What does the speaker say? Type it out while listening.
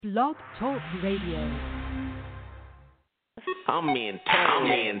Blog Talk Radio. I'm in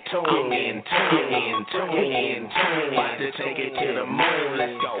tune. About to take it to the moon.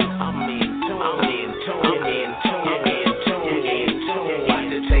 Let's go. I'm in tune. About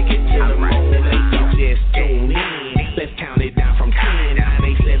to take it to the moon. Let's just tune in. Let's count it down from 10. 9,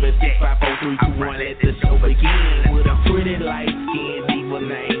 8, 7, 6, 5, 4, 3, 2, 1. Let the show begin. With a pretty light skin diva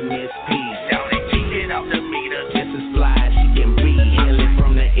named Ms.P. Shout it, keep it off the meter. Just as fly as she can be. Hailing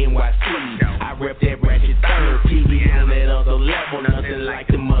from the NYC. I rep that ratchet third. TV on that other level. Nothing like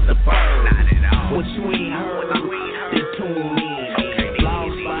the mother bird. What you ain't heard, then tune in.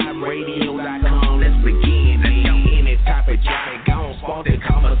 Blogspiradio.com. Let's begin. Any topic, drop it, gone, spark the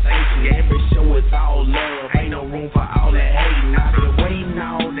conversation. Every show is all love. Ain't no room for all that hating. I've been waiting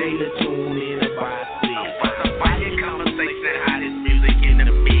all day to tune in about this. Fire conversation, hottest music in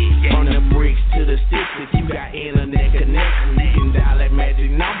the mix. From the bricks to the sticks, if you got internet connection, you can dial that magic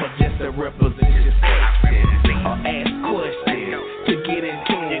number just to represent your section. Or ask questions to get in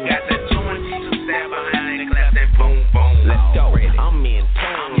tune. You got that joint, you stab behind and clap that boom, boom. Let's go. I'm in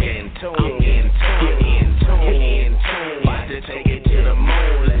tune. About to take it to the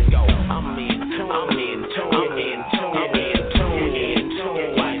moon. Let's go. I'm in tune. About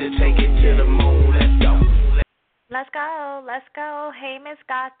to take it to the moon. Let's go. Let's go. Hey, Miss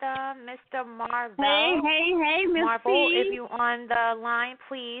Gotham, Mr. Marvel. Hey, Ms.P. Marvel, if you on the line,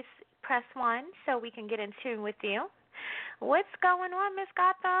 please press 1 so we can get in tune with you. What's going on, Miss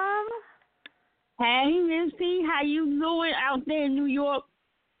Gotham? Hey, Ms.P. How you doing out there in New York?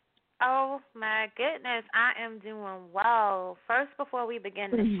 Oh, my goodness, I am doing well. First, before we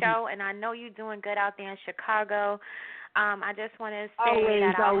begin the show, and I know you're doing good out there in Chicago, I just want to say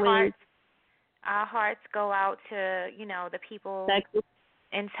that our hearts go out to, the people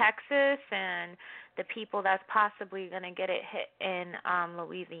in Texas and the people that's possibly going to get it hit in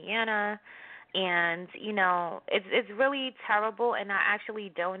Louisiana. And, it's really terrible, and I actually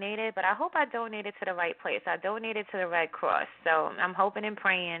donated, but I hope I donated to the right place. I donated to the Red Cross, so I'm hoping and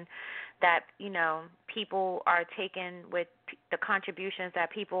praying that, people are taking with the contributions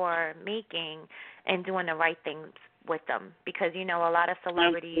that people are making and doing the right things with them, because, a lot of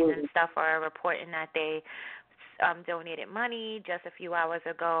celebrities and stuff are reporting that they donated money. Just a few hours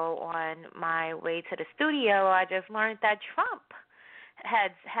ago on my way to the studio, I just learned that Trump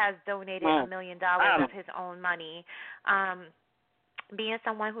has donated $1 million of his own money. Being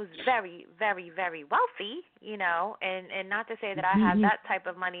someone who's very, very, very wealthy, and not to say that I have that type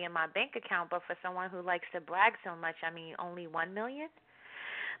of money in my bank account, but for someone who likes to brag so much, only $1 million.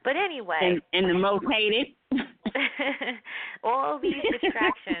 But anyway. And the most hated. all of these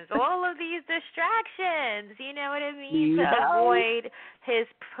distractions, you know what I mean, to avoid his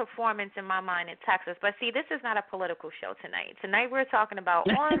performance in my mind in Texas. But see, this is not a political show tonight. Tonight we're talking about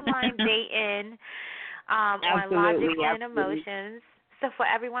online dating, on logic and emotions. So for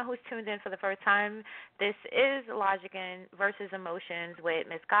everyone who's tuned in for the first time, this is Logic and versus Emotions with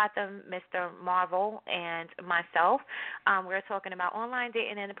Ms. Gotham, Mr. Marvel, and myself. We're talking about online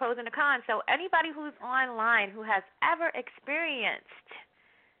dating and the pros and the cons. So anybody who's online who has ever experienced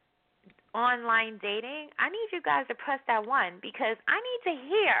online dating, I need you guys to press that 1 because I need to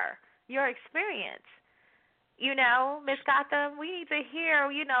hear your experience. Ms. Gotham, we need to hear,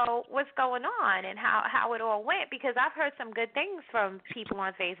 what's going on and how it all went, because I've heard some good things from people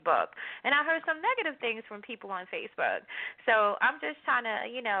on Facebook, and I heard some negative things from people on Facebook. So I'm just trying to,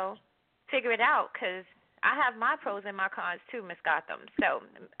 figure it out, because I have my pros and my cons too, Ms. Gotham. So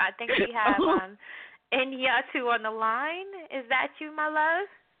I think we have Inyatu on the line. Is that you, my love?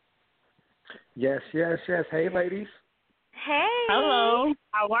 Yes. Hey, ladies. Hey. Hello.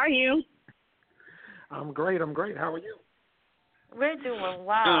 How are you? I'm great. How are you? We're doing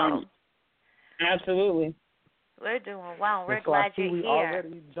well. Absolutely. We're doing well. We're so glad I see you're we here.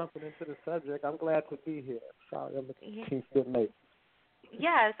 already jumping into the subject. I'm glad to be here. Sorry, I'm a bit late.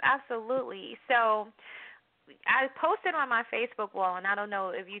 Yes, absolutely. So I posted on my Facebook wall, and I don't know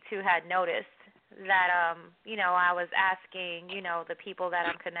if you two had noticed that, I was asking, the people that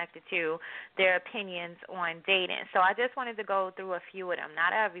I'm connected to, their opinions on dating. So I just wanted to go through a few of them,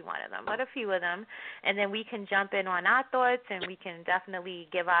 not every one of them, but a few of them, and then we can jump in on our thoughts, and we can definitely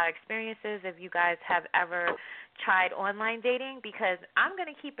give our experiences if you guys have ever tried online dating, because I'm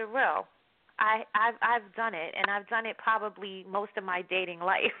going to keep it real. I've done it, and I've done it probably most of my dating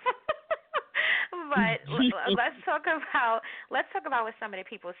life. But let's talk about what some of the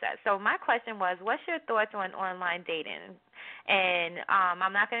people said. So my question was, what's your thoughts on online dating? And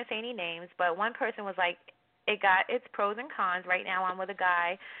I'm not going to say any names, but one person was like, it got its pros and cons. Right now I'm with a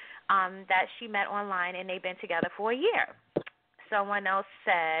guy that she met online, and they've been together for a year. someone else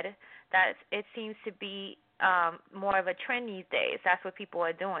said that it seems to be more of a trend these days. That's what people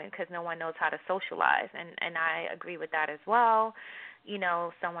are doing because no one knows how to socialize, and I agree with that as well. You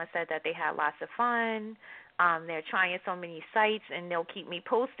know, someone said that they had lots of fun. They're trying so many sites, and they'll keep me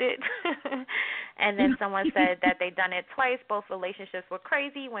posted. And then someone said that they'd done it twice. Both relationships were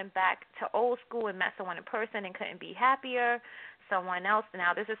crazy, went back to old school and met someone in person and couldn't be happier. Someone else,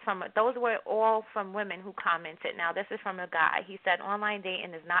 now this is from, those were all from women who commented. Now this is from a guy. He said online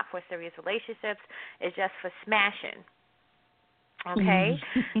dating is not for serious relationships. It's just for smashing. Okay?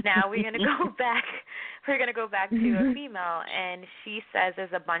 Now we're going to go back. We're going to go back to a female, and she says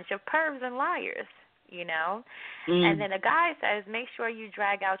there's a bunch of pervs and liars. You know? And then a guy says, make sure you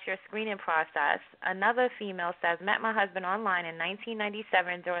drag out your screening process. Another female says, met my husband online in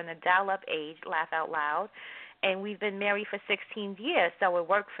 1997 during the dial-up age, laugh out loud, and we've been married for 16 years, so it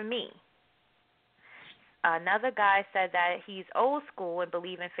worked for me. Another guy said that he's old school and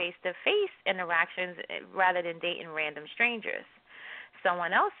believes in face-to-face interactions rather than dating random strangers.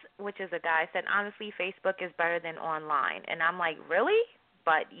 Someone else, which is a guy, said, honestly, Facebook is better than online. And I'm like, really?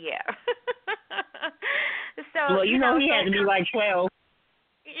 But, yeah. So, well, you know he had to be like 12.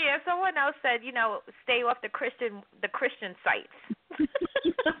 Yeah, someone else said, you know, stay off the Christian sites.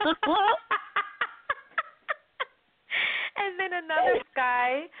 And then another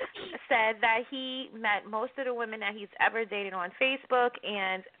guy said that he met most of the women that he's ever dated on Facebook,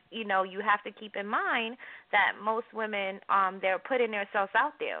 and, you know, you have to keep in mind that most women, they're putting themselves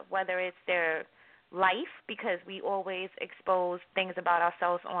out there, whether it's their life, because we always expose things about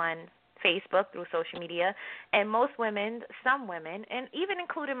ourselves on Facebook through social media, and most women, some women, and even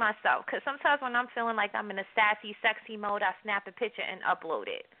including myself, because sometimes when I'm feeling like I'm in a sassy, sexy mode, I snap a picture and upload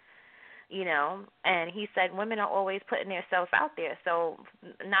it. You know, and he said women are always putting themselves out there. So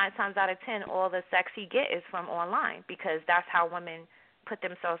 9 times out of 10, all the sex he get is from online because that's how women put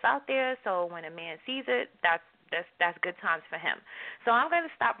themselves out there. So when a man sees it, that's good times for him. So I'm going to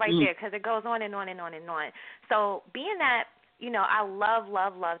stop right there because it goes on and on and on and on. So being that, you know, I love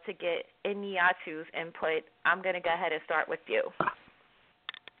to get Inyatu's input, I'm going to go ahead and start with you.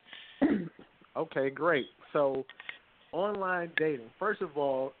 Okay, great. So online dating. First of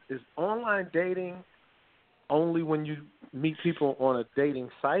all, is online dating only when you meet people on a dating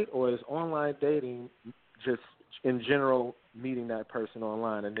site, or is online dating just in general meeting that person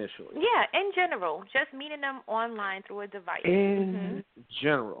online initially? Yeah, in general, just meeting them online through a device. In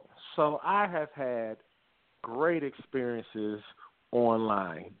general. So I have had great experiences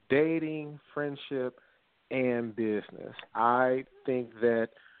online, dating, friendship, and business. I think that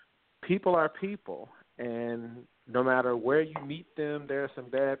people are people, and no matter where you meet them, there are some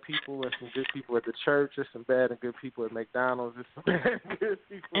bad people and some good people at the church. There's some bad and good people at McDonald's. There's some bad and good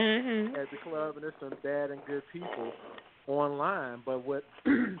people at the club, and there's some bad and good people online. But what,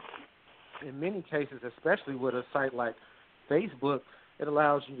 in many cases, especially with a site like Facebook, it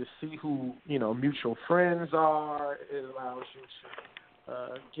allows you to see who, you know, mutual friends are. It allows you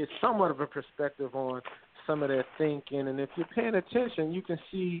to get somewhat of a perspective on some of their thinking. And if you're paying attention, you can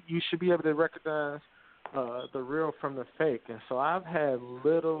see, you should be able to recognize the real from the fake. And so I've had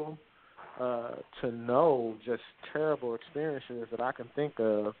little to no just terrible experiences that I can think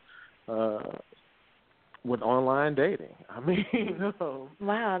of with online dating. I mean,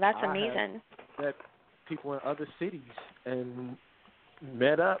 wow, that's amazing. That people in other cities and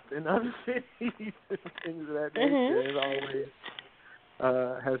met up in other cities and things of that nature. It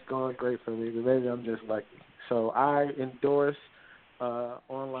always has gone great for me, but maybe I'm just lucky. So I endorse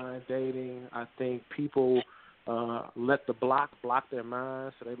online dating. I think people let the block their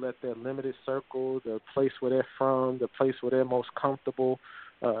minds, so they let their limited circle, the place where they're from, the place where they're most comfortable,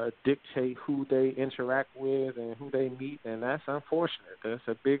 dictate who they interact with and who they meet, and that's unfortunate. There's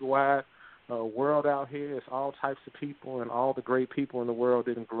a big, wide world out here. It's all types of people, and all the great people in the world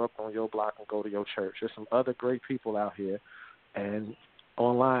didn't grow up on your block and go to your church. There's some other great people out here, and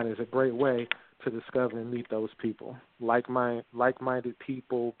online is a great way to discover and meet those people, like-minded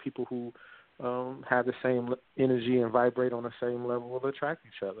people, people who have the same energy and vibrate on the same level will attract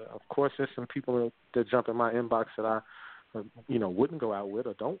each other. Of course, there's some people that jump in my inbox that I, wouldn't go out with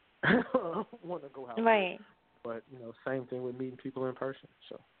or don't want to go out with. But, same thing with meeting people in person.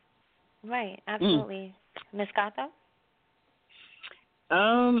 So. Right, absolutely. Ms. Gato?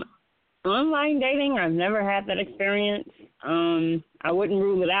 Online dating, I've never had that experience. I wouldn't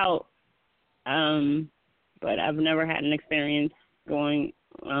rule it out. But I've never had an experience going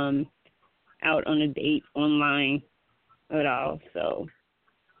out on a date online at all. So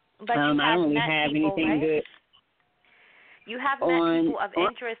but I don't really have people, anything right? good. You have met people of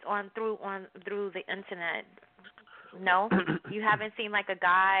interest through the internet. No? You haven't seen like a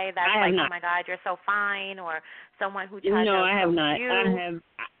guy that's like, oh my God, you're so fine, or someone who tries to No, I have not. you? I have.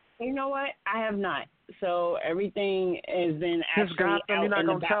 You know what? I have not. So everything has been actually Gotham, out you're not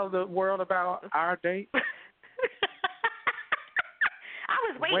going to tell the world about our date? I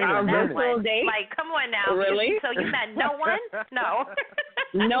was waiting Wait on a that minute. one. Date? Like, come on now. Really? So you met no one? No.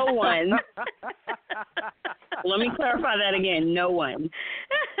 No one. Let me clarify that again. No one.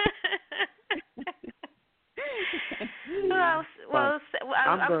 I'm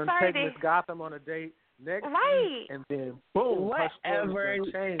going to sorry take Miss Gotham on a date next week, and then boom, whatever.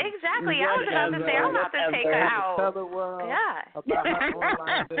 Change. Exactly. I was about to say I'm about to take her out. Tell the world about her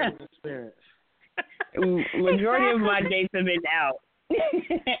online dating experience. Majority of my dates have been out.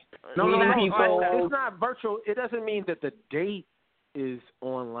 No. People, it's not virtual. It doesn't mean that the date is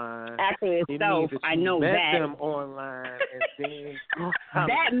online. Actually, itself, I know met that. them online, and then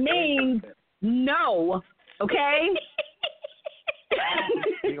that means no. Okay.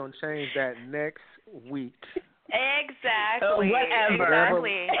 We're gonna change that next week. Exactly. Whatever.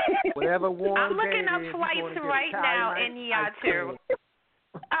 Exactly. Whatever one. I'm looking up flights right now in Yatu.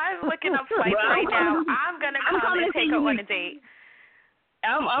 I'm looking up flights right now. I'm gonna come and take her on a date.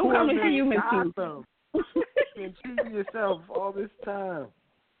 I'm coming to you, Ms.P. You've been cheating yourself all this time.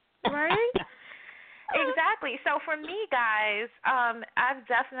 Right? Exactly. So for me, guys, I've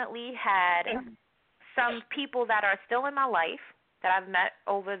definitely had some people that are still in my life that I've met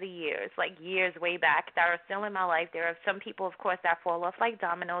over the years, like years way back, that are still in my life. There are some people, of course, that fall off like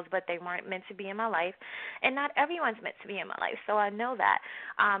dominoes, but they weren't meant to be in my life. And not everyone's meant to be in my life, so I know that.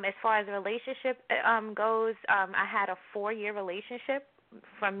 As far as the relationship goes, I had a 4-year relationship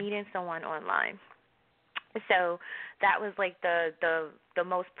from meeting someone online. So that was like the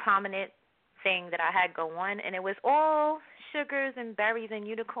most prominent thing that I had go on, and it was all sugars and berries and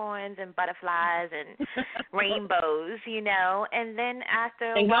unicorns and butterflies and rainbows, you know. And then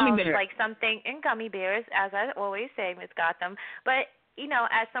after a while, like something in gummy bears, as I always say, Ms. Gotham. But you know,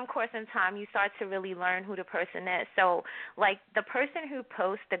 at some course in time, you start to really learn who the person is. So, like the person who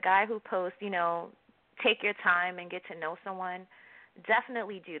posts, the guy who posts, you know, take your time and get to know someone.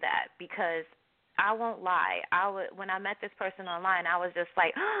 Definitely do that, because I won't lie. When I met this person online, I was just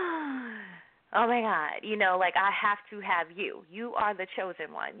like, oh my God, you know, like I have to have you. You are the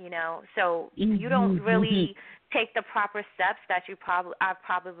chosen one, you know. So you don't really take the proper steps that I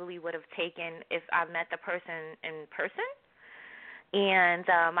probably would have taken if I met the person in person. And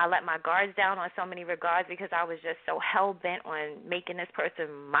I let my guards down on so many regards because I was just so hell-bent on making this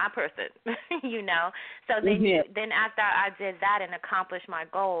person my person, you know. So then after I did that and accomplished my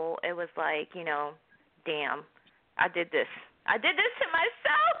goal, it was like, you know, damn, I did this to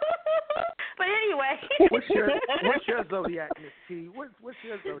myself. But anyway. What's your zodiac, Ms.P? What's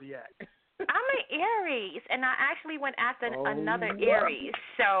your zodiac? I'm an Aries, and I actually went after another Aries.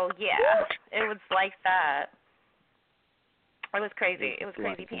 So, yeah, it was like that. It was crazy. It was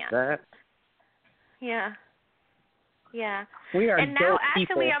crazy pants. Yeah. Yeah. We are and now,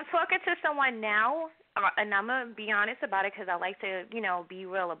 people. actually, I'm talking to someone now, and I'm going to be honest about it because I like to, you know, be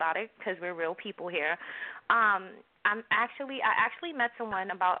real about it because we're real people here. I actually met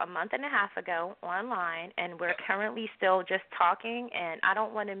someone about a month and a half ago online, and we're currently still just talking, and I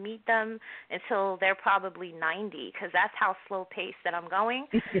don't want to meet them until they're probably 90 because that's how slow paced that I'm going.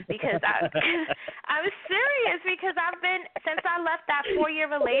 Because I'm serious, because since I left that 4-year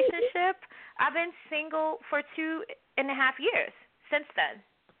relationship, I've been single for 2.5 years since then.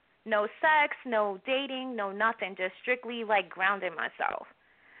 No sex, no dating, no nothing, just strictly like grounding myself.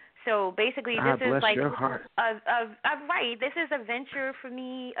 So basically, this is like right. This is a venture for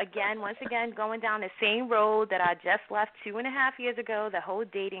me once again, going down the same road that I just left 2.5 years ago, the whole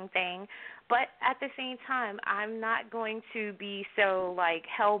dating thing. But at the same time, I'm not going to be so like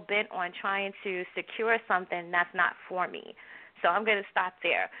hell bent on trying to secure something that's not for me. So I'm going to stop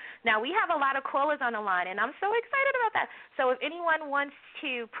there. Now, we have a lot of callers on the line, and I'm so excited about that. So if anyone wants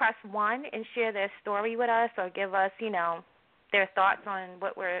to press 1 and share their story with us or give us, you know, their thoughts on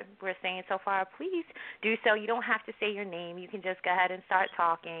what we're saying so far, please do so. You don't have to say your name. You can just go ahead and start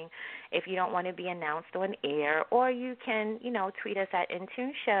talking if you don't want to be announced on air, or you can, you know, tweet us at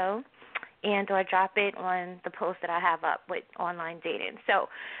Intune Show and or drop it on the post that I have up with online dating. So,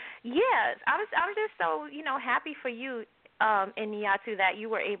 yes, I was just so, you know, happy for you in Niatu that you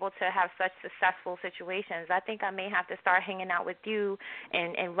were able to have such successful situations. I think I may have to start hanging out with you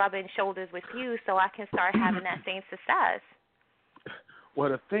and rubbing shoulders with you so I can start having that same success. Well,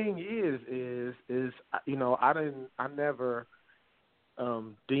 the thing is, you know, I never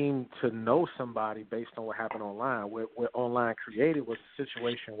deemed to know somebody based on what happened online. What online created was a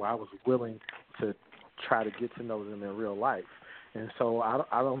situation where I was willing to try to get to know them in real life. And so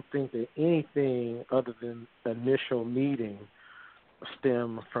I don't think that anything other than the initial meeting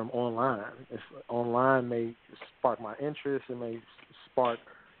stem from online. Online may spark my interest. It may spark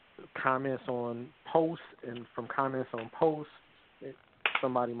comments on posts, and from comments on posts,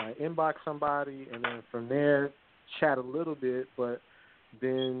 somebody might inbox somebody, and then from there, chat a little bit, but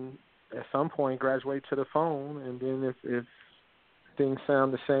then at some point graduate to the phone, and then if things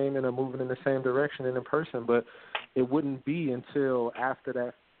sound the same and are moving in the same direction in person, but it wouldn't be until after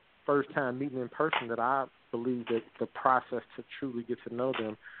that first time meeting in person that I believe that the process to truly get to know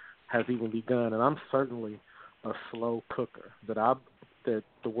them has even begun. And I'm certainly a slow cooker. That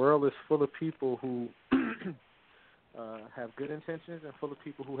the world is full of people who have good intentions and full of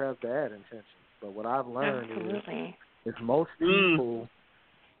people who have bad intentions. But what I've learned is most people,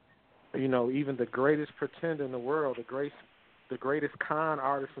 even the greatest pretender in the world, the greatest con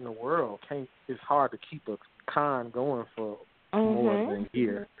artist in the world, it's hard to keep a con going for more than a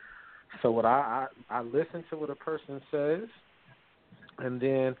year. So what I listen to what a person says, and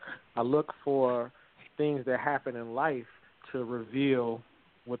then I look for things that happen in life to reveal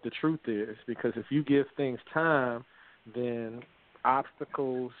what the truth is. Because if you give things time, then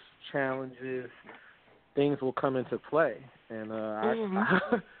obstacles, challenges, things will come into play. And I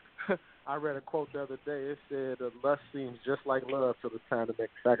read a quote the other day. It said, "Lust seems just like love till it's time to make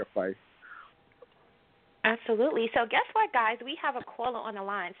a sacrifice." Absolutely. So guess what, guys? We have a caller on the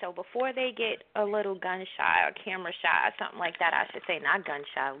line. So before they get a little gun shy or camera shy or something like that, I should say, not gun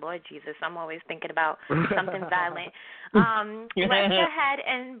shy. Lord Jesus, I'm always thinking about something violent. Let's go ahead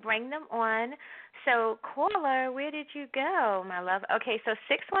and bring them on. So, caller, where did you go, my love? Okay, so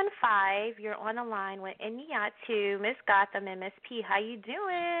 615, you're on the line with Iniatu, Miss Gotham and Ms.P. How you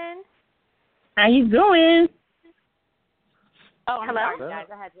doing? How you doing? Oh, I'm Hello? sorry, guys.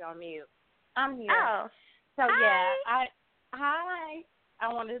 I had you on mute. I'm here. Oh. So, hi. Hi. I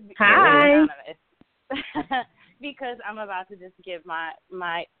wanted to be Hi. anonymous because I'm about to just give my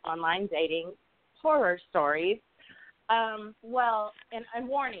online dating horror stories. And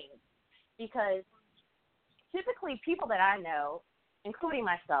warning, because typically people that I know, including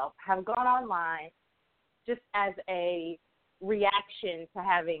myself, have gone online just as a reaction to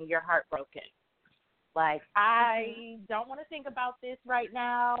having your heart broken. Like, I don't want to think about this right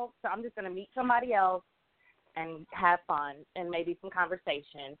now, so I'm just going to meet somebody else and have fun and maybe some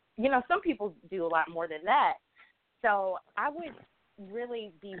conversation. Some people do a lot more than that. So I would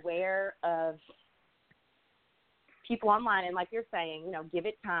really beware of people online, and like you're saying, give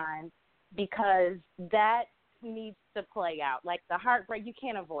it time, because that needs to play out. Like the heartbreak, you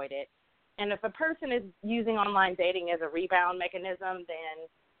can't avoid it. And if a person is using online dating as a rebound mechanism, then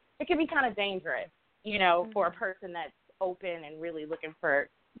it can be kind of dangerous, for a person that's open and really looking for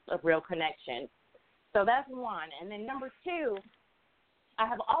a real connection. So that's one. And then number two, I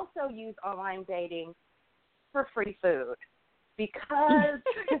have also used online dating for free food, because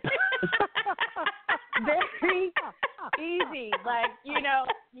very easy. Like, you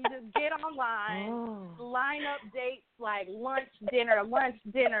just get online, line up dates like lunch, dinner. What site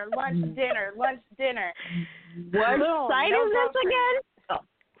is this again?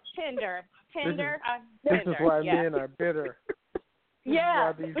 Tinder. This is why men are bitter.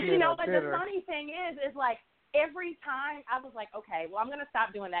 Yeah, but the funny thing is like every time I was like, okay, well, I'm going to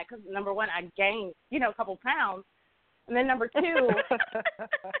stop doing that because, number one, I gained, a couple pounds. And then number two,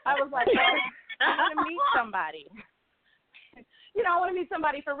 I was like, I want to meet somebody. I want to meet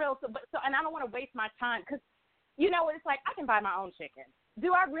somebody for real. And I don't want to waste my time because, it's like I can buy my own chicken.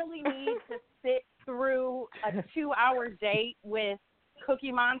 Do I really need to sit through a 2-hour date with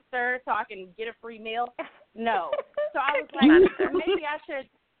Cookie Monster so I can get a free meal? No. So I was like, maybe I should,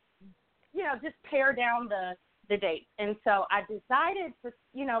 just pare down the date. And so I decided to,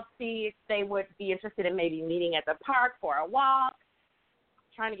 see if they would be interested in maybe meeting at the park for a walk,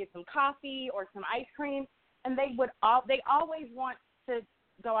 trying to get some coffee or some ice cream. And they always want to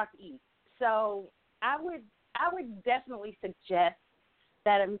go out to eat. So I would definitely suggest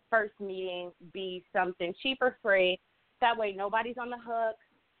that a first meeting be something cheap or free. That way nobody's on the hook.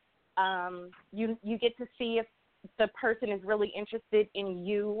 You get to see if the person is really interested in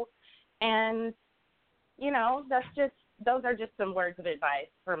you. And, those are just some words of advice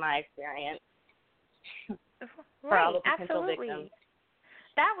from my experience. For all the potential victims.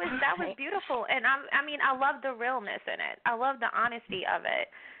 That was beautiful. And I love the realness in it. I love the honesty of it.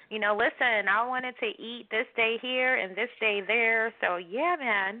 Listen, I wanted to eat this day here and this day there. So, yeah,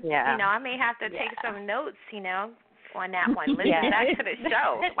 man. Yeah. I may have to take some notes, on that one. Listen back to the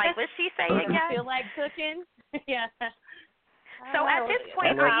show. Like, what's she say again? Feel like cooking? Yeah. So at this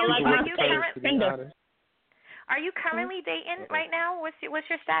point, are you currently? Are you currently dating right now? What's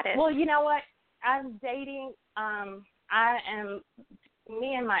your status? Well, you know what? I'm dating.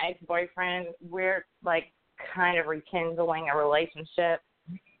 Me and my ex-boyfriend, we're like kind of rekindling a relationship,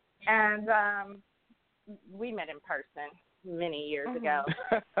 and we met in person many years ago,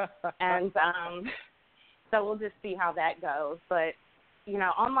 and so we'll just see how that goes. But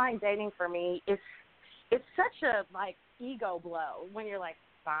online dating for me is such a like ego blow when you're like,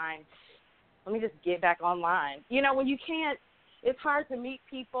 fine, let me just get back online. When you can't, it's hard to meet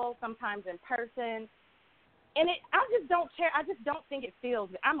people sometimes in person. And I just don't care. I just don't think it feels.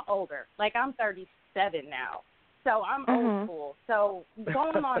 I'm older. Like, I'm 37 now. So I'm old school. So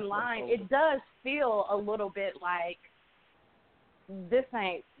going online, it does feel a little bit like, this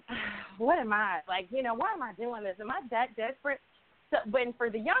ain't, what am I? Like, why am I doing this? Am I that desperate? So, but for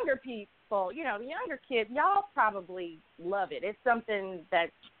the younger people, the younger kids, y'all probably love it. It's something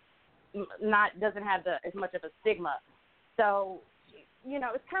that doesn't have as much of a stigma. So,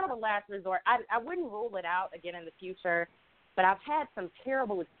 it's kind of a last resort. I wouldn't rule it out again in the future, but I've had some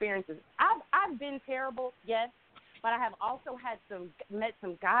terrible experiences. I've been terrible, yes, but I have also met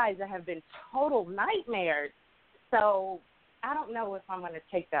some guys that have been total nightmares. So I don't know if I'm going to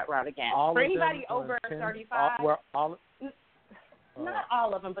take that route again. For anybody over 35, not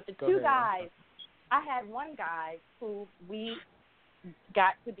all of them, but the two guys. I had one guy who we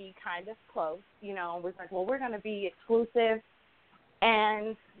got to be kind of close. Was like, well, we're going to be exclusive.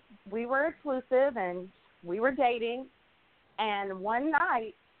 And we were exclusive, and we were dating. And one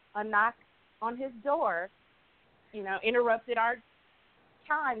night, a knock on his door, interrupted our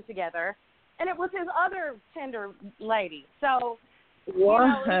time together. And it was his other Tinder lady. So, it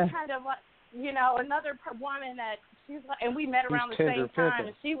was kind of like, another woman that she's like, and we met around the same time.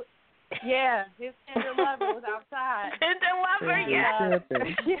 And she, his Tinder lover was outside. Tinder lover, yeah.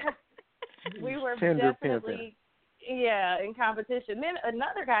 We were Tinder definitely... pimping. Yeah, in competition. Then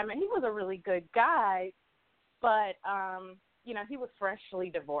another guy, man, he was a really good guy, but, he was freshly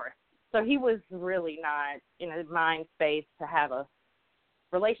divorced. So he was really not in a mind space to have a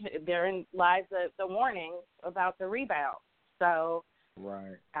relationship. Therein lies the warning about the rebound. So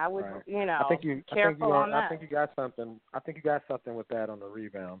right, I would, careful on that. I think you got something. I think you got something with that on the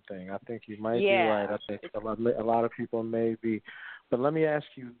rebound thing. I think you might be right. I think a lot of people may be. But let me ask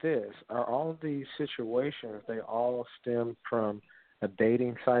you this. Are all of these situations, they all stem from a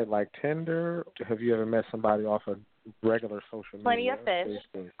dating site like Tinder? Have you ever met somebody off of regular social media? Plenty of fish.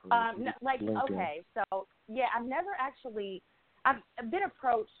 Facebook, okay, so, I've never actually, I've been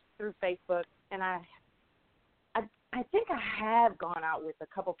approached through Facebook, and I think I have gone out with a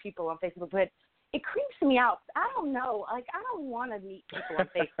couple people on Facebook, but it creeps me out. I don't know. Like, I don't want to meet people on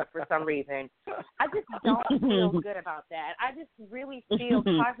Facebook for some reason. I just don't feel good about that. I just really feel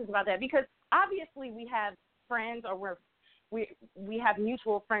cautious about that because obviously we have friends or we have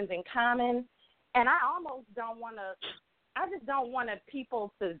mutual friends in common, and I almost don't want to. I just don't want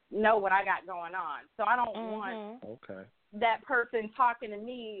people to know what I got going on. So I don't want that person talking to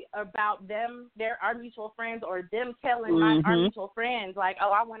me about them, our mutual friends, or them telling our mutual friends, like,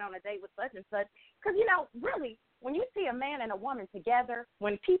 oh, I went on a date with such and such. Because, really, when you see a man and a woman together,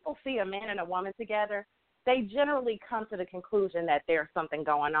 when people see a man and a woman together, they generally come to the conclusion that there's something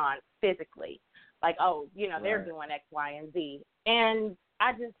going on physically. Like, oh, they're doing X, Y, and Z. And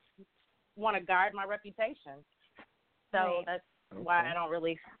I just want to guard my reputation. So that's why I don't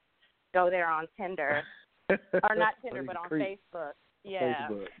really go there on Tinder. Or not Tinder, but on Facebook. Yeah.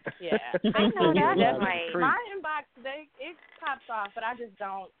 Yeah. I know that's right. My inbox, it pops off, but I just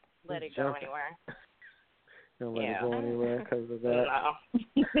don't let it go anywhere. Don't let it go anywhere because of that?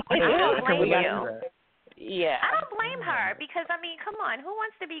 No. I don't blame you. Yeah. I don't blame her because, come on. Who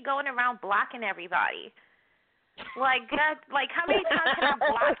wants to be going around blocking everybody? Like, how many times can I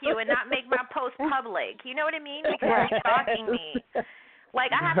block you and not make my post public? You know what I mean? Because you're stalking me.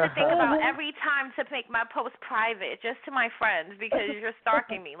 Like, I have to think about every time to make my post private just to my friends because you're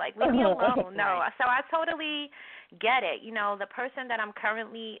stalking me. Like, leave me alone. No. So I totally get it. The person that I'm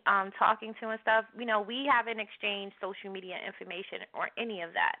currently talking to and stuff, we haven't exchanged social media information or any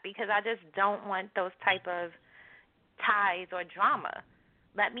of that because I just don't want those type of ties or drama.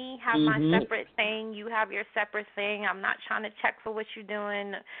 Let me have my separate thing. You have your separate thing. I'm not trying to check for what you're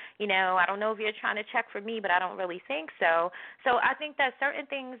doing. I don't know if you're trying to check for me, but I don't really think so. So I think that certain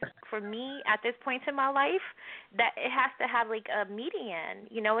things for me at this point in my life, that it has to have like a median.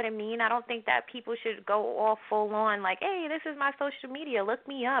 You know what I mean? I don't think that people should go all full on like, hey, this is my social media. Look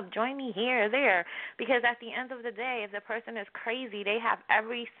me up. Join me here or there. Because at the end of the day, if the person is crazy, they have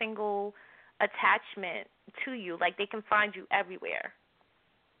every single attachment to you. Like they can find you everywhere.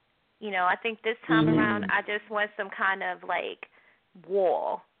 I think this time around I just want some kind of like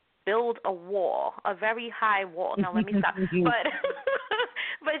wall. Build a wall, a very high wall. No, let me stop.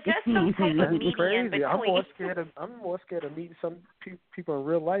 But just some type of median between. I'm more scared of meeting some people in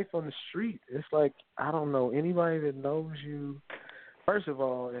real life on the street. It's like I don't know anybody that knows you. First of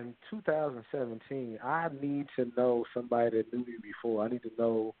all, in 2017, I need to know somebody that knew you before. I need to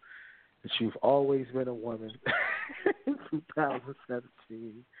know that you've always been a woman in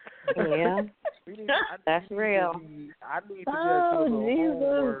 2017. Yeah, that's real. I need to just do a little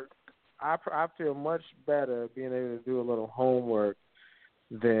homework. I feel much better being able to do a little homework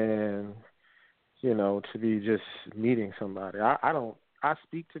than, to be just meeting somebody. I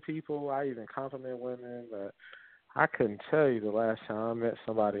speak to people. I even compliment women, but I couldn't tell you the last time I met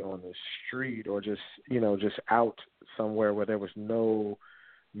somebody on the street or just out somewhere where there was no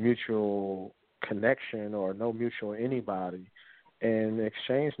mutual connection or no mutual anybody and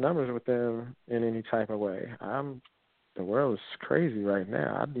exchange numbers with them in any type of way. The world is crazy right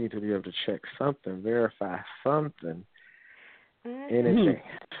now. I need to be able to check something, verify something in advance.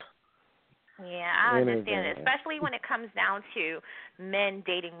 Yeah, I understand it, especially when it comes down to men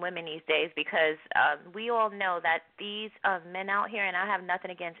dating women these days because we all know that these men out here, and I have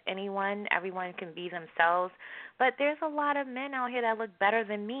nothing against anyone, everyone can be themselves, but there's a lot of men out here that look better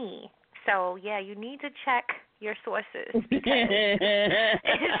than me. So, yeah, you need to check your sources because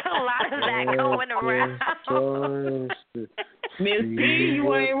there's a lot of that going around. Ms.P,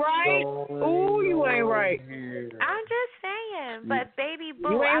 you ain't right. Ooh, you ain't right. I'm just saying, but baby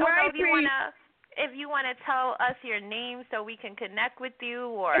boo, I don't know if you wanna tell us your name so we can connect with you,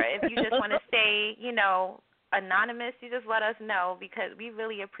 or if you just want to stay, anonymous. You just let us know because we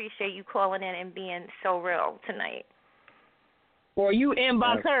really appreciate you calling in and being so real tonight. Or you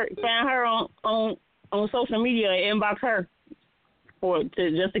inbox her, find her on social media, inbox her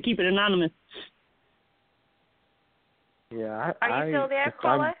just to keep it anonymous. Yeah, Are you still there,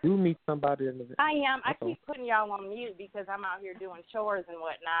 caller? I do meet somebody in the. I am. I keep putting y'all on mute because I'm out here doing chores and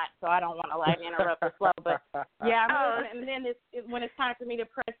whatnot, so I don't want to interrupt the flow. But yeah, and then when it's time for me to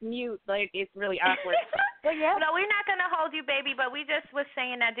press mute, it's really awkward. But yeah, no, we're not gonna hold you, baby. But we just was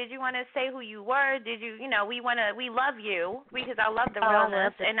saying that. Did you want to say who you were? Did you? We love you because I love the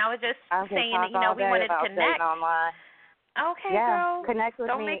realness, and I was just saying that we wanted to connect. Online. Okay, girl. Connect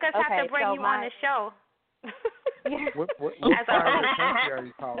with Don't me. make us have to bring you on the show. What part of the country are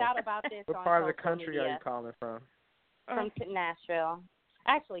you calling? About this what part of the country are you calling from? From Nashville.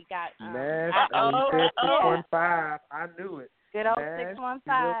 I actually got Nashville. 615. I knew it. Good old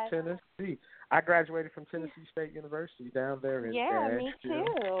 615. Tennessee. I graduated from Tennessee State University down there in Nashville, me too.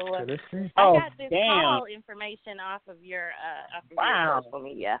 Tennessee. I got this call information off of your your social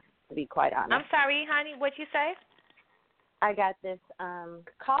media, to be quite honest. I'm sorry, honey. What'd you say? I got this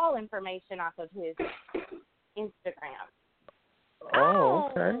call information off of his Instagram.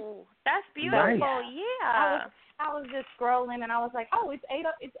 Oh, okay. That's beautiful. Nice. Yeah. I was just scrolling and I was like,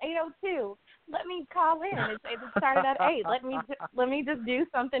 it's 8:02. Let me call in. It started at 8. Let me just do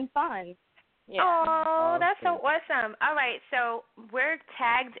something fun. Yeah. Oh, that's so awesome. All right, so we're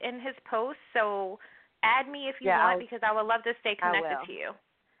tagged in his post, so add me if you want because I would love to stay connected to you.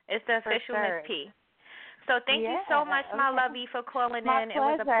 It's the official Ms.P. So thank you so much, my lovey, for calling in. It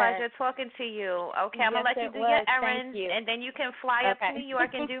was a pleasure talking to you. Okay, I'm going to let you do your errands, and then you can fly up to New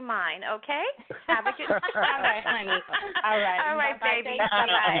York and do mine, okay? Have a good time. All right, honey. All right, baby.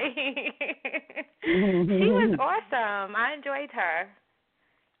 Bye-bye. She was awesome. I enjoyed her.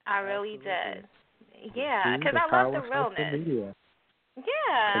 I really did. Yeah, because I love the realness.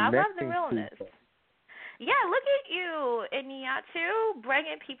 Yeah, I love the realness. People. Yeah, look at you, Inyatu,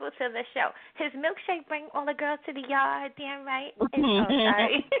 bringing people to the show. His milkshake bring all the girls to the yard, damn right.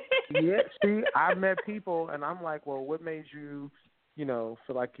 Sorry. Yeah, see, I've met people, and I'm like, well, what made you, feel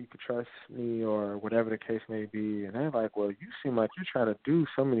like you could trust me or whatever the case may be? And they're like, well, you seem like you're trying to do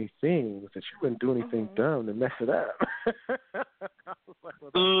so many things that you wouldn't do anything dumb to mess it up. I was like,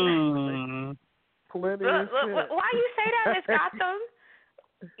 well, plenty of shit. Why you say that, Miss Gotham?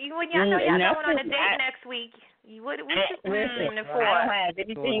 When y'all know y'all going on a date next week, what you planning for? I don't have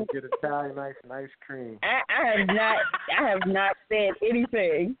anything. Get Italian ice cream. I have not said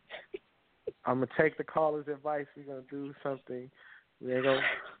anything. I'm gonna take the caller's advice. We're gonna do something. We're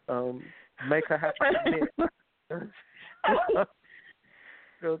gonna make her have to admit.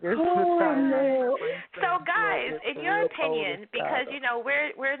 So guys, in your opinion, because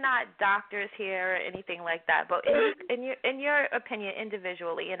we're not doctors here or anything like that, but in your opinion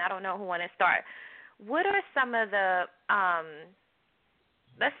individually, and I don't know who want to start, what are some of the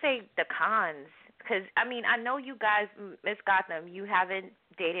let's say the cons Because, I mean, I know you guys, Miss Gotham, you haven't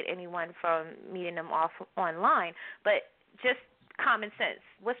dated anyone from meeting them off online, but just common sense.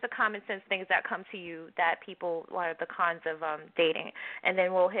 What's the common sense things that come to you that people, what are the cons of dating? And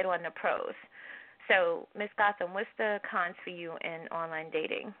then we'll hit on the pros. So, Miss Gotham, what's the cons for you in online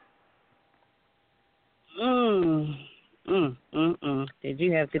dating? Did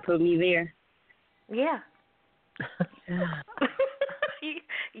you have to put me there? Yeah.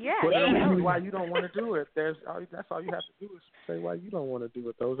 Yeah. Well, why you don't want to do it. That's all you have to do is say why you don't want to do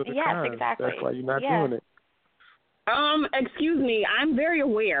it. Those are the cons. Exactly. That's why you're not doing it. Excuse me. I'm very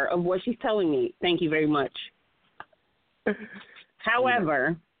aware of what she's telling me. Thank you very much.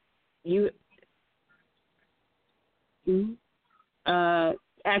 However,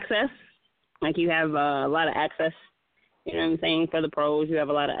 access, like you have a lot of access. You know what I'm saying? For the pros, you have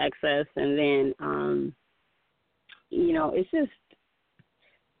a lot of access, and then, it's just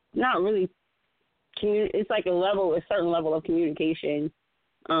not really. It's like a certain level of communication,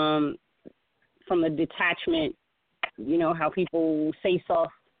 from the detachment. You know how people say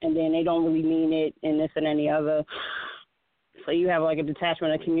soft and then they don't really mean it, and this and any other. So you have like a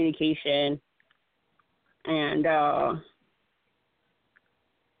detachment of communication, and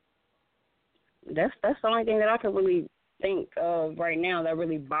that's the only thing that I can really think of right now that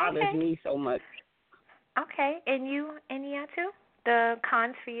really bothers me so much. Okay, and you, Iniatu? The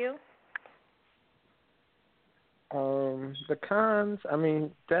cons for you? The cons, I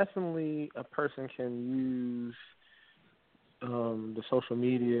mean, definitely a person can use the social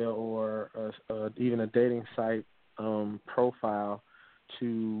media or even a dating site profile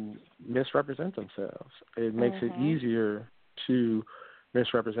to misrepresent themselves. It makes it easier to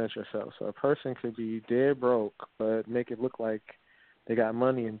misrepresent yourself. So a person could be dead broke but make it look like they got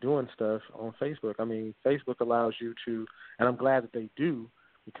money and doing stuff on Facebook. I mean, Facebook allows you to, and I'm glad that they do,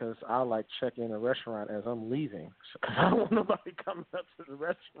 because I like check in a restaurant as I'm leaving. Because I don't want nobody coming up to the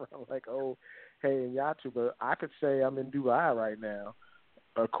restaurant like, oh, hey, Yatu, but I could say I'm in Dubai right now,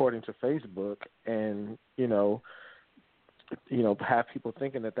 according to Facebook, and, have people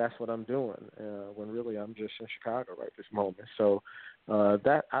thinking that that's what I'm doing, when really I'm just in Chicago right this moment. So I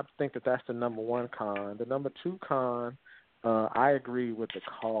think that that's the number one con. The number two con, I agree with the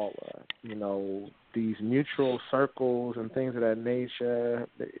caller. These mutual circles and things of that nature,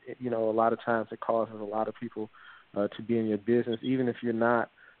 a lot of times it causes a lot of people to be in your business, even if you're not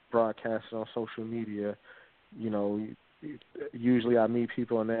broadcasting on social media. Usually I meet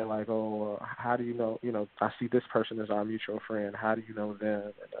people and they're like, oh, how do you know, I see this person as our mutual friend. How do you know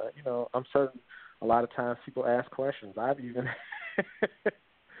them? And, I'm certain a lot of times people ask questions. I've even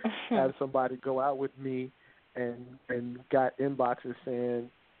had somebody go out with me and got inboxes saying,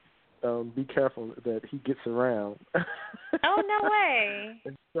 be careful that he gets around. Oh, no way.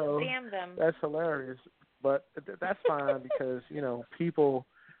 And so damn them. That's hilarious. But that's fine because, people,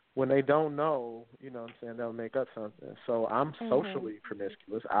 when they don't know, they'll make up something. So I'm socially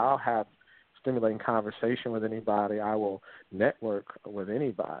promiscuous. I'll have stimulating conversation with anybody. I will network with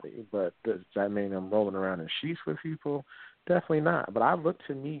anybody. But does that mean I'm rolling around in sheets with people? Definitely not. But I like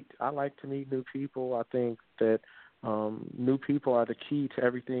to meet new people. I think that new people are the key to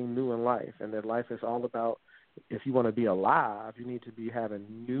everything new in life, and that life is all about, if you want to be alive, you need to be having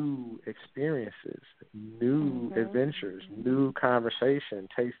new experiences, new adventures, new conversation,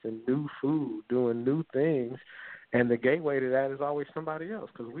 tasting new food, doing new things. And the gateway to that is always somebody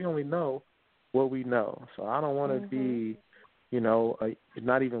else, because we only know what we know. So I don't want to be,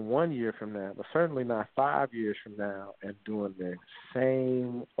 not even 1 year from now, but certainly not 5 years from now, and doing the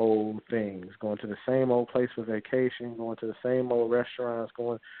same old things, going to the same old place for vacation, going to the same old restaurants,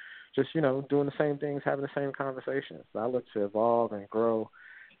 doing the same things, having the same conversations. I look to evolve and grow.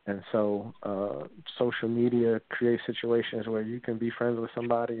 And so social media creates situations where you can be friends with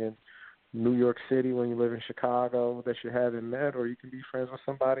somebody in New York City when you live in Chicago that you haven't met, or you can be friends with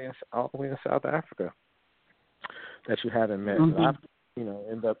somebody all the way in South Africa that you haven't met. So I've,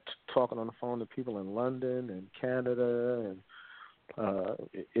 end up talking on the phone to people in London and Canada, and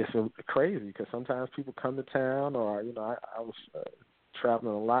it's crazy because sometimes people come to town, or, I was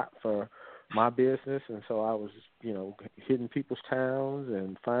traveling a lot for my business, and so I was, hitting people's towns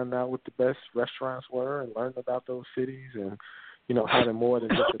and finding out what the best restaurants were and learning about those cities and, having more than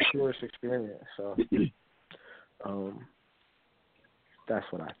just a tourist experience. So that's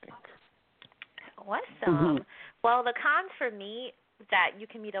what I think. Awesome. Well, the cons for me is that you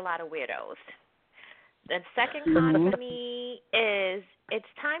can meet a lot of weirdos. The second con for me is it's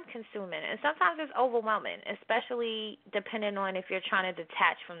time-consuming, and sometimes it's overwhelming, especially depending on if you're trying to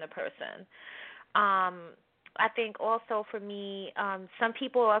detach from the person. I think also for me, some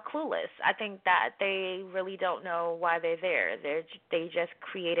people are clueless. I think that they really don't know why they're there. They just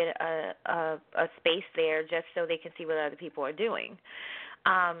created a space there just so they can see what other people are doing.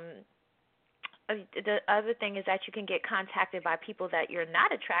 The other thing is that you can get contacted by people that you're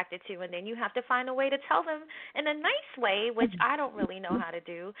not attracted to, and then you have to find a way to tell them in a nice way, which I don't really know how to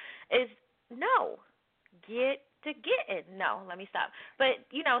do, is no, get in. No, let me stop. But,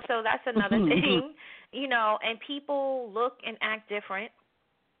 so that's another thing, and people look and act different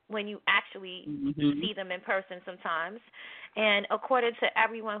when you actually see them in person sometimes. And according to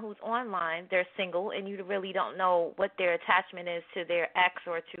everyone who's online, they're single, and you really don't know what their attachment is to their ex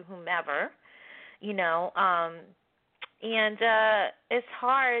or to whomever, and it's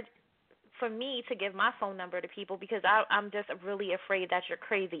hard for me to give my phone number to people because I'm just really afraid that you're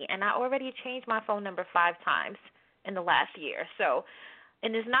crazy. And I already changed my phone number 5 times in the last year. So,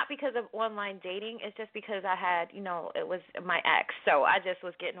 and it's not because of online dating. It's just because I had, it was my ex. So I just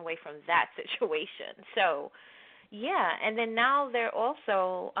was getting away from that situation. So, yeah. And then now they're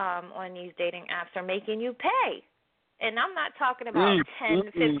also on these dating apps are making you pay. And I'm not talking about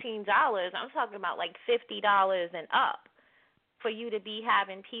 $10, $15. I'm talking about like $50 and up for you to be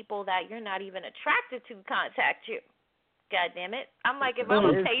having people that you're not even attracted to contact you. God damn it. I'm like, if I'm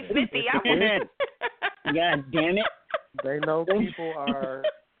going to pay $50, I want God damn it. They know people are,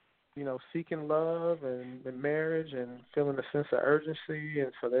 seeking love and marriage and feeling a sense of urgency,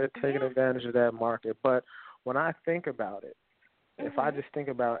 and so they're taking advantage of that market. But when I think about it, if I just think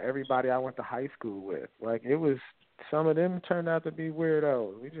about everybody I went to high school with, like some of them turned out to be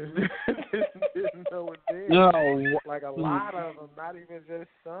weirdos. We just didn't know what they were. No. Like a lot of them, not even just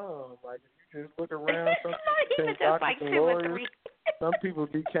some. Like if you just look around, some people became just like 2 or 3. Some people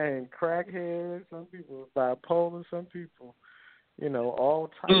became crackheads. Some people were bipolar. Some people, all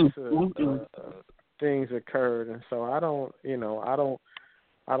types of things occurred. And so I don't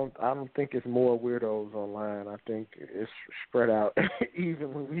think it's more weirdos online. I think it's spread out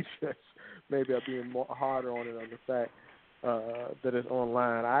evenly. We just maybe I'm being more harder on it on the fact that it's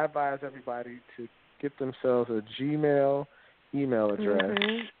online. I advise everybody to get themselves a Gmail email address,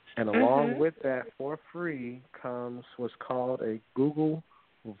 and along with that, for free, comes what's called a Google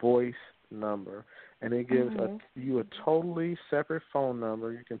Voice number, and it gives you a totally separate phone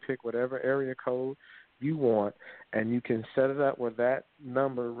number. You can pick whatever area code you want, and you can set it up where that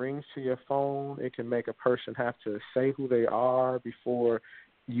number rings to your phone. It can make a person have to say who they are before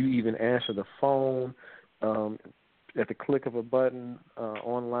you even answer the phone. At the click of a button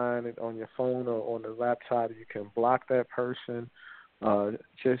online on your phone or on the laptop, you can block that person.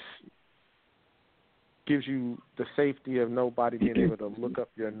 Just gives you the safety of nobody being able to look up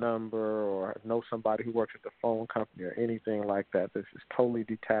your number or know somebody who works at the phone company or anything like that. This is totally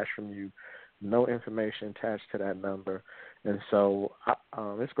detached from you. No information attached to that number. And so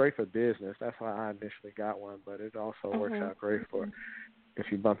it's great for business. That's why I initially got one, but it also works out great for if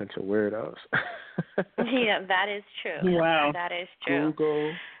you bump into weirdos. Yeah, that is true. Wow. That is true.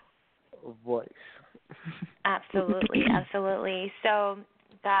 Google Voice. Absolutely, absolutely. So,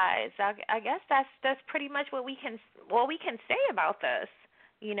 guys, I guess that's pretty much what we can say about this.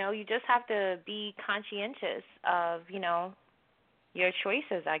 You just have to be conscientious of, your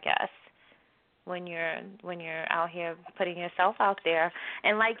choices, I guess, when you're out here putting yourself out there.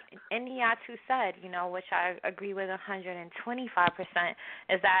 And like Iniatu said, which I agree with 125%,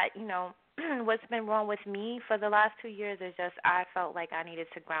 is that, what's been wrong with me for the last 2 years is just I felt like I needed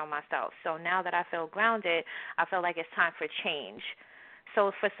to ground myself. So now that I feel grounded, I feel like it's time for change.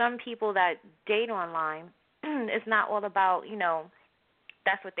 So for some people that date online, it's not all about,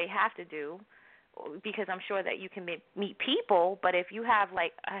 that's what they have to do, because I'm sure that you can meet people, but if you have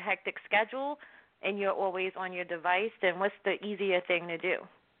like a hectic schedule and you're always on your device, then what's the easier thing to do?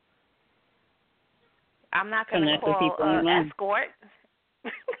 I'm not going to call an escort.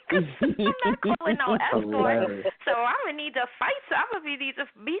 I'm not calling no escort. So I'm going to need to fight. So I'm going to need to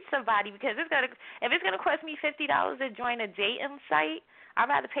meet somebody, because if it's going to cost me $50 to join a dating site, I'd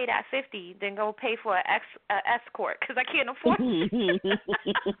rather pay that $50 than go pay for an escort, because I can't afford it.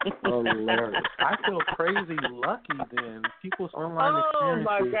 Hilarious. I feel crazy lucky then. People's online experiences.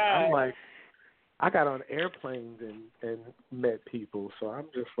 My God. I'm like, I got on airplanes and met people, so I'm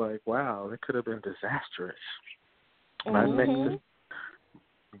just like, wow, it could have been disastrous. I met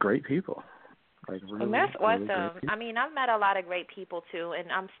great people. Like really, and that's really awesome. I mean, I've met a lot of great people too,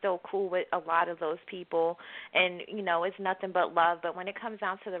 and I'm still cool with a lot of those people. And it's nothing but love. But when it comes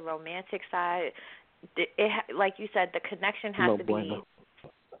down to the romantic side, like you said, the connection has to be.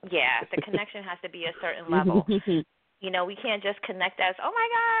 Yeah, the connection has to be a certain level. We can't just connect as, oh, my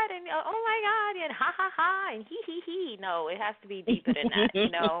God, and oh, my God, and ha, ha, ha, and he. No, it has to be deeper than that,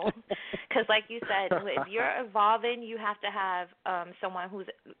 Because like you said, if you're evolving, you have to have someone who's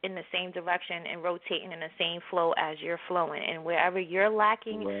in the same direction and rotating in the same flow as you're flowing. And wherever you're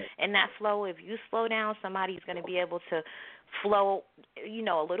lacking in that flow, if you slow down, somebody's going to be able to flow,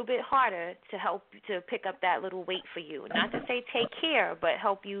 a little bit harder to help to pick up that little weight for you. Not to say take care, but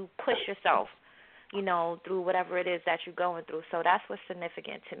help you push yourself, through whatever it is that you're going through. So that's what's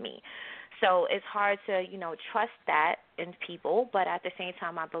significant to me. So it's hard to, trust that in people, but at the same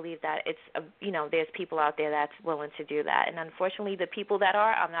time, I believe that it's, there's people out there that's willing to do that. And unfortunately, the people that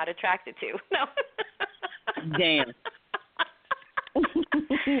are, I'm not attracted to. No. Damn. I'm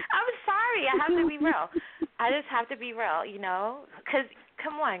sorry. I have to be real. I just have to be real, because,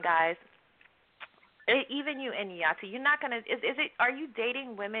 come on, guys. Even you, Inyatu, you're not going to, are you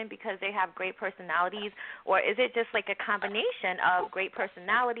dating women because they have great personalities, or is it just like a combination of great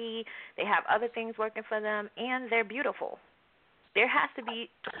personality, they have other things working for them, and they're beautiful? There has to be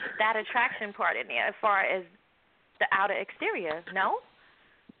that attraction part in there as far as the outer exterior, no?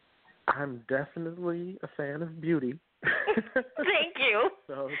 I'm definitely a fan of beauty. Thank you.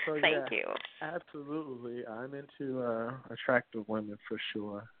 So Thank you. Absolutely. I'm into attractive women for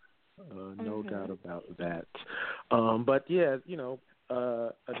sure. No doubt about that. But yeah,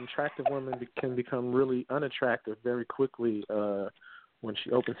 an attractive woman can become really unattractive very quickly when she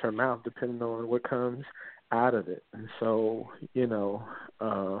opens her mouth, depending on what comes out of it. And so,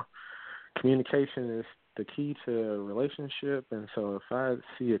 communication is the key to a relationship. And so if I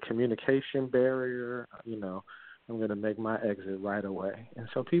see a communication barrier, I'm going to make my exit right away. And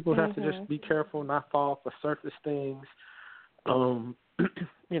so people have to just be careful, not fall for surface things.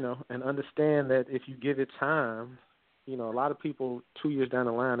 And understand that if you give it time, a lot of people 2 years down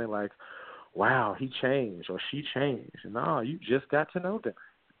the line, they're like, wow, he changed or she changed. No, you just got to know them.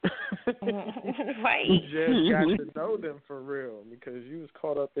 Right. You just got to know them for real, because you was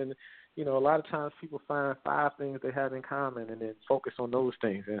caught up in, a lot of times people find 5 things they have in common and then focus on those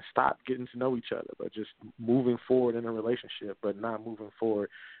things and stop getting to know each other, but just moving forward in a relationship, but not moving forward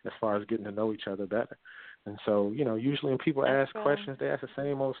as far as getting to know each other better. And so, usually when people ask questions, they ask the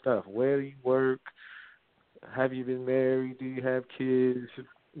same old stuff. Where do you work? Have you been married? Do you have kids?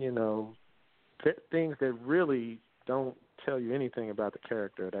 Things that really don't tell you anything about the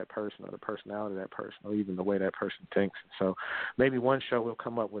character of that person or the personality of that person or even the way that person thinks. So maybe one show will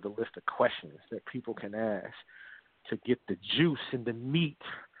come up with a list of questions that people can ask to get the juice and the meat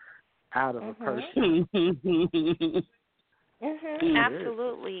out of a person.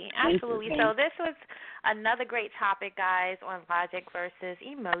 Absolutely. So this was another great topic, guys, on logic versus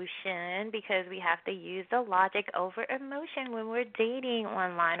emotion, because we have to use the logic over emotion when we're dating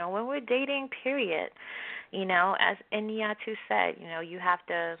online or when we're dating, period. As Inyatu said, you have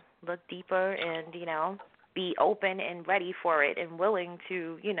to look deeper and, be open and ready for it and willing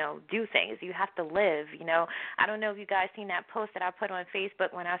to, do things. You have to live, I don't know if you guys seen that post that I put on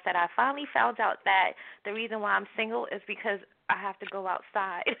Facebook when I said I finally found out that the reason why I'm single is because I have to go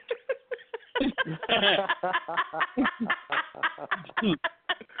outside.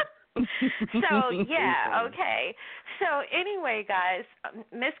 So, yeah, okay. So, anyway, guys,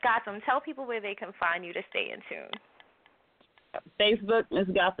 Miss Gotham, tell people where they can find you to stay in tune. Facebook, Miss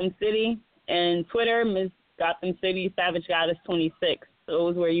Gotham City, and Twitter, Miss Gotham City Savage Goddess 26.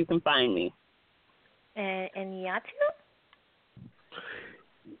 Those where you can find me. And Yatu?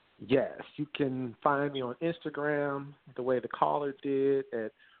 Yes, you can find me on Instagram the way the caller did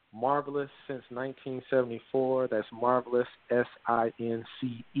at Marvelous since 1974. That's Marvelous, SINCE,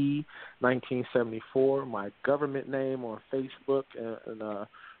 1974. My government name on Facebook and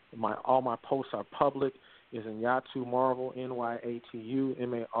all my posts are public is Inyatu Marvel, NYATU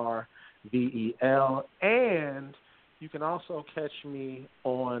MARVEL. And you can also catch me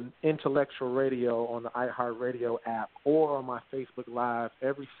on Intellectual Radio on the iHeartRadio app or on my Facebook Live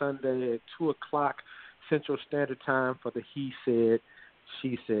every Sunday at 2 o'clock Central Standard Time for the He Said,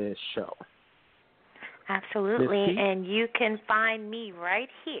 She Said show. Absolutely. Ms.P? And you can find me right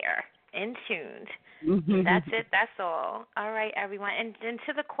here in tuned. That's it. That's all. All right, everyone. And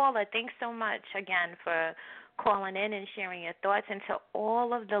to the caller, thanks so much again for calling in and sharing your thoughts. And to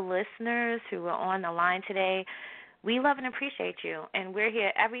all of the listeners who were on the line today, we love and appreciate you. And we're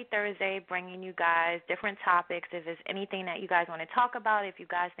here every Thursday bringing you guys different topics. If there's anything that you guys want to talk about, if you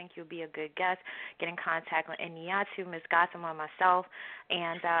guys think you'll be a good guest, get in contact with Inyatu, Ms. Gotham, or myself.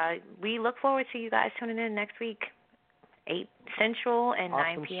 And we look forward to you guys tuning in next week, 8 Central and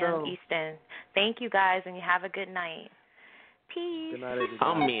awesome 9 p.m. show. Eastern. Thank you, guys, and you have a good night. Peace. Good night, everybody.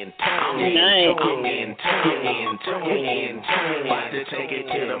 I'm in tune. About to take it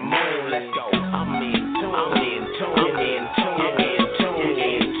to the moon. Let's go. I'm in tune. About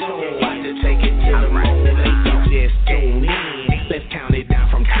to take it to the moon. Let's just tune in. Let's count it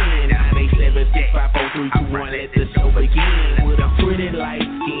down from 10. 9, 8, 7, 6, 5, 4, 3, 2, 1. Let the show begin. With a pretty light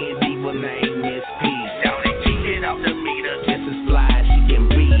skin diva named Ms.P. Shout it, keep it off the meter. Just as fly as she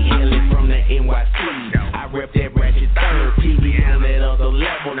can be. Hailing from the NYC. I rep that ratchet third. TV on that other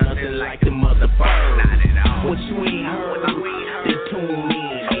level. Nothing like the mother bird. What you ain't heard, then tune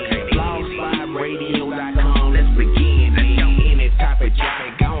in. Blogspiradio.com, let's begin. Any topic,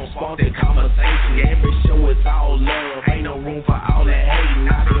 drop on spark conversation. Every show is all love. Ain't no room for all that hating.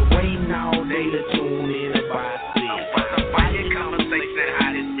 I've been waiting all day to tune in about this. Fire conversation,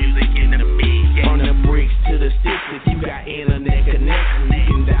 hottest music in the mix. From the bricks to the sticks, if you got internet connection, you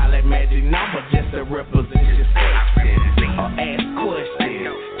can dial that magic number just to represent your section. Or ask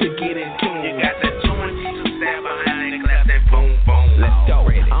questions to get in tune. You got that joint, you stand behind and clap that boom boom. Let's go.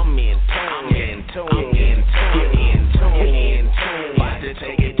 I'm in tune.